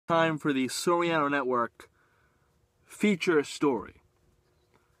Time for the Soriano Network feature story.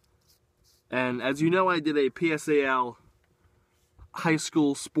 And as you know, I did a PSAL high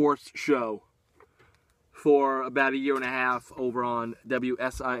school sports show for about a year and a half over on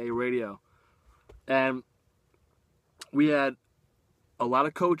WSIA radio. And we had a lot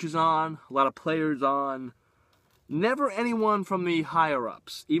of coaches on, a lot of players on, never anyone from the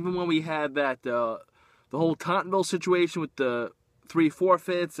higher-ups. Even when we had that, the whole Tauntonville situation with the 3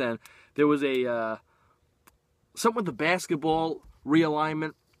 forfeits, and there was something with the basketball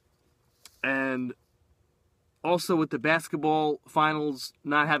realignment, and also with the basketball finals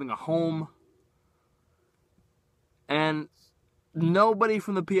not having a home. And nobody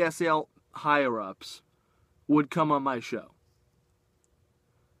from the PSAL higher-ups would come on my show.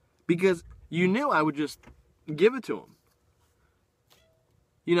 Because you knew I would just give it to them.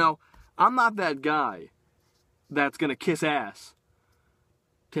 You know, I'm not that guy that's going to kiss ass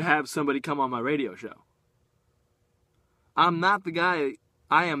to have somebody come on my radio show. I'm not the guy,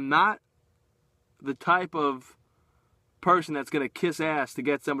 I am not the type of person that's going to kiss ass to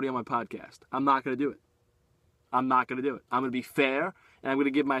get somebody on my podcast. I'm not going to do it. I'm not going to do it. I'm going to be fair, and I'm going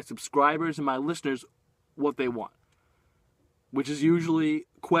to give my subscribers and my listeners what they want, which is usually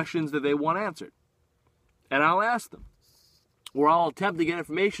questions that they want answered. And I'll ask them, or I'll attempt to get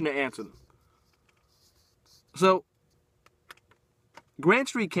information to answer them. So, Grant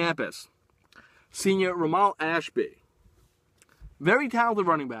Street campus, senior Ramal Ashby, very talented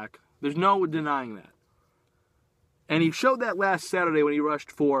running back. There's no denying that. And he showed that last Saturday when he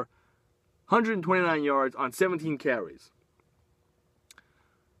rushed for 129 yards on 17 carries.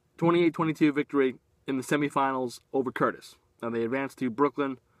 28-22 victory in the semifinals over Curtis. Now they advanced to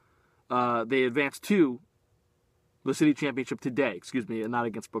Brooklyn. They advanced to the city championship today, and not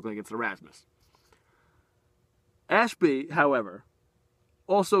against Brooklyn, against Erasmus. Ashby, however,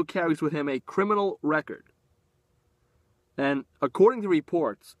 also carries with him a criminal record. And according to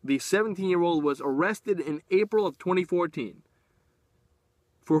reports, the 17-year-old was arrested in April of 2014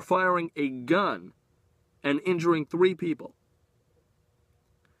 for firing a gun and injuring 3 people.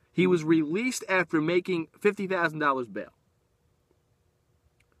 He was released after making $50,000 bail.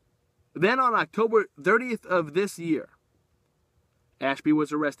 Then on October 30th of this year, Ashby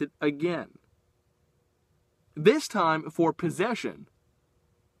was arrested again. This time for possession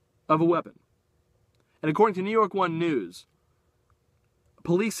of a weapon. And according to New York One News,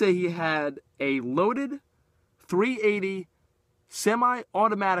 police say he had a loaded .380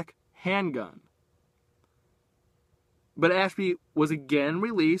 semi-automatic handgun. But Ashby was again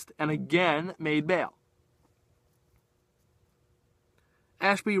released and again made bail.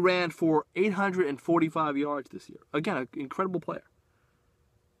 Ashby ran for 845 yards this year. Again, an incredible player.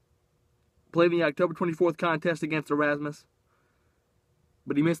 Played in the October 24th contest against Erasmus,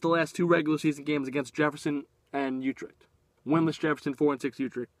 but he missed the last 2 regular season games against Jefferson and Utrecht. Winless Jefferson, 4-6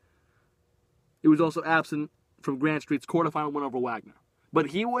 Utrecht. He was also absent from Grant Street's quarterfinal win over Wagner. But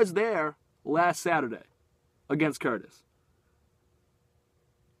he was there last Saturday against Curtis.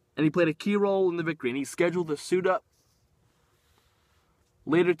 And he played a key role in the victory, and he's scheduled to suit up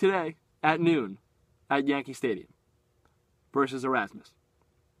later today at noon at Yankee Stadium versus Erasmus.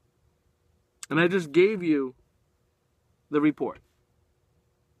 And I just gave you the report.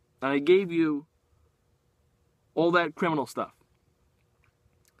 And I gave you all that criminal stuff.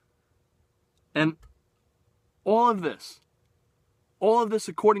 And all of this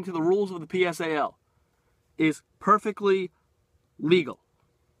according to the rules of the PSAL, is perfectly legal.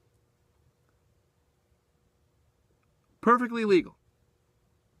 Perfectly legal.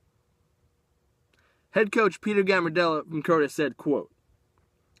 Head coach Peter Gamardella from Curtis said, quote,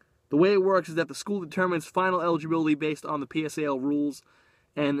 "The way it works is that the school determines final eligibility based on the PSAL rules,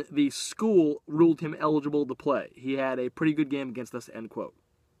 and the school ruled him eligible to play. He had a pretty good game against us," end quote.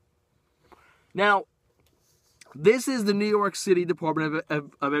 Now, this is the New York City Department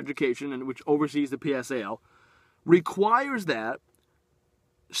of Education, which oversees the PSAL, requires that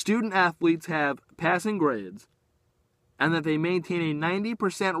student athletes have passing grades and that they maintain a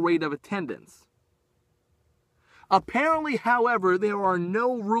 90% rate of attendance. Apparently, however, there are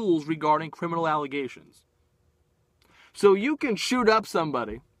no rules regarding criminal allegations. So you can shoot up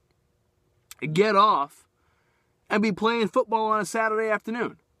somebody, get off, and be playing football on a Saturday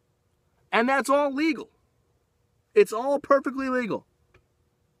afternoon. And that's all legal. It's all perfectly legal.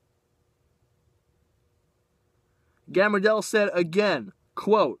 Gamardell said again,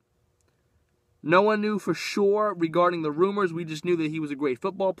 quote, "No one knew for sure regarding the rumors. We just knew that he was a great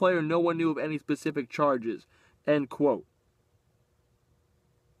football player. No one knew of any specific charges," end quote.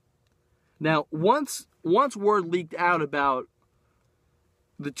 Now, once word leaked out about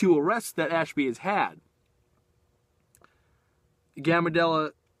the 2 arrests that Ashby has had.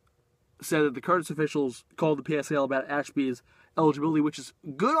 Gambardella said that the Curtis officials called the PSAL about Ashby's eligibility, which is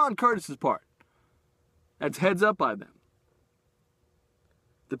good on Curtis's part. That's heads up by them.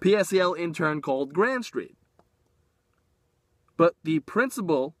 The PSAL intern called Grand Street. But the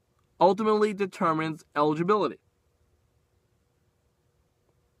principal ultimately determines eligibility.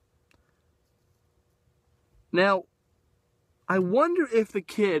 Now, I wonder if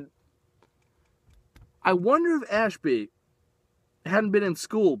Ashby hadn't been in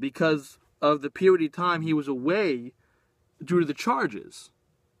school because of the period of time he was away due to the charges.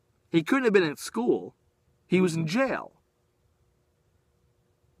 He couldn't have been in school. He was in jail.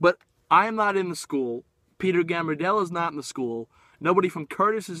 But I am not in the school. Peter Gambardella is not in the school. Nobody from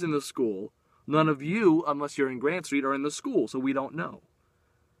Curtis is in the school. None of you, unless you're in Grant Street, are in the school, so we don't know.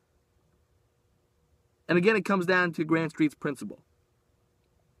 And again, it comes down to Grant Street's principal.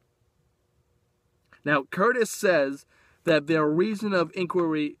 Now, Curtis says that their reason of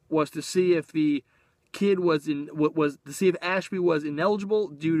inquiry was to see if the kid to see if Ashby was ineligible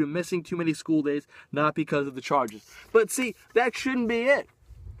due to missing too many school days, not because of the charges. But see, that shouldn't be it.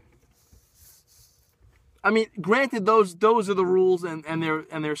 I mean, granted, those are the rules, and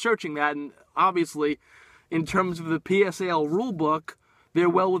they're searching that, and obviously, in terms of the PSAL rule book, they're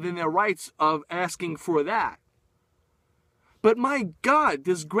well within their rights of asking for that. But my God,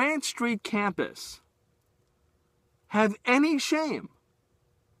 does Grant Street campus have any shame?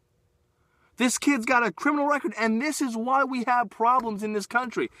 This kid's got a criminal record, and this is why we have problems in this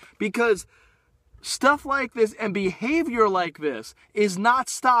country. Because stuff like this and behavior like this is not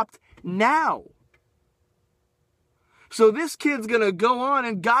stopped now. So this kid's going to go on,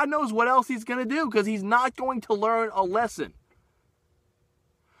 and God knows what else he's going to do, because he's not going to learn a lesson.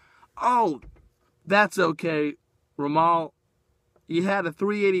 Oh, that's okay, Ramal. You had a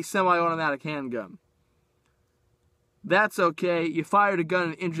 .380 semi-automatic handgun. That's okay. You fired a gun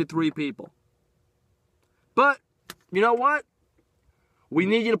and injured 3 people. But, you know what? We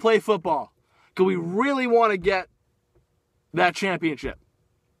need you to play football, because we really want to get that championship.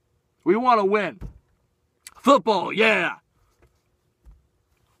 We want to win. Football, yeah.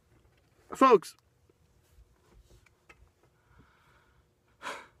 Folks,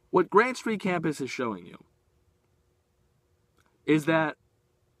 what Grant Street campus is showing you is that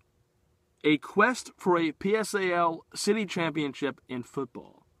a quest for a PSAL city championship in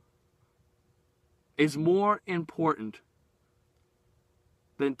football is more important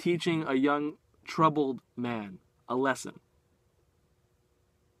than teaching a young, troubled man a lesson.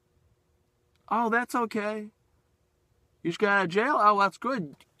 Oh, that's okay. You just got out of jail? Oh, that's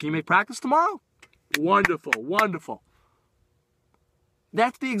good. Can you make practice tomorrow? Wonderful, wonderful.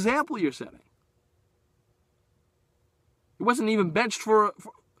 That's the example you're setting. He wasn't even benched for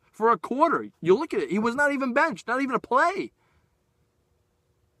a quarter. You look at it. He was not even benched. Not even a play.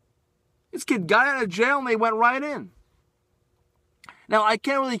 This kid got out of jail and they went right in. Now, I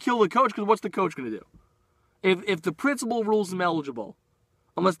can't really kill the coach, because what's the coach going to do? If the principal rules him eligible,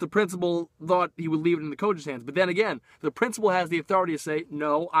 unless the principal thought he would leave it in the coach's hands. But then again, the principal has the authority to say,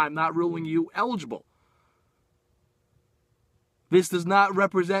 no, I'm not ruling you eligible. This does not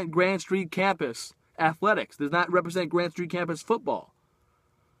represent Grant Street campus athletics. Does not represent Grant Street campus football.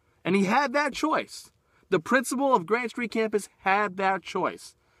 And he had that choice. The principal of Grant Street campus had that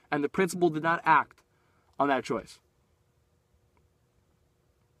choice. And the principal did not act on that choice.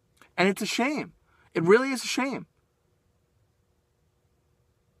 And it's a shame. It really is a shame.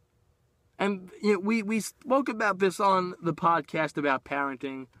 And you know, we spoke about this on the podcast about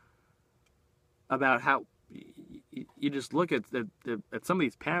parenting, about how you just look at some of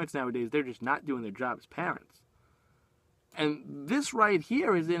these parents nowadays, they're just not doing their job as parents. And this right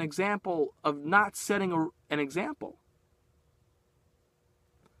here is an example of not setting an example.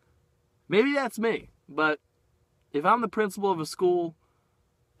 Maybe that's me, but if I'm the principal of a school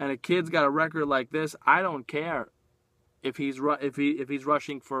and a kid's got a record like this, I don't care if he's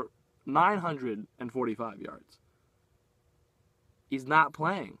rushing for 945 yards. He's not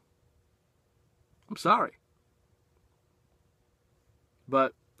playing. I'm sorry.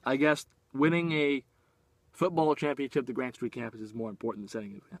 But I guess winning a football championship at the Grant Street campus is more important than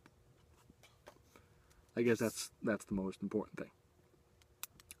setting an example. I guess that's the most important thing.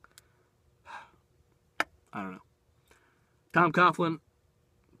 I don't know. Tom Coughlin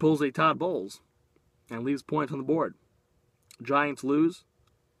pulls a Todd Bowles and leaves points on the board. Giants lose.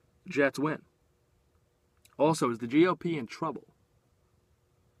 Jets win. Also, is the GOP in trouble?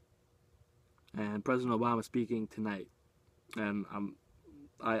 And President Obama speaking tonight. And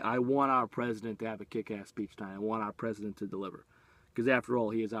I want our president to have a kick-ass speech tonight. I want our president to deliver. Because after all,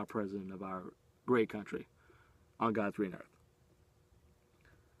 he is our president of our great country on God's green earth.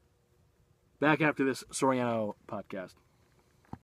 Back after this Soriano podcast.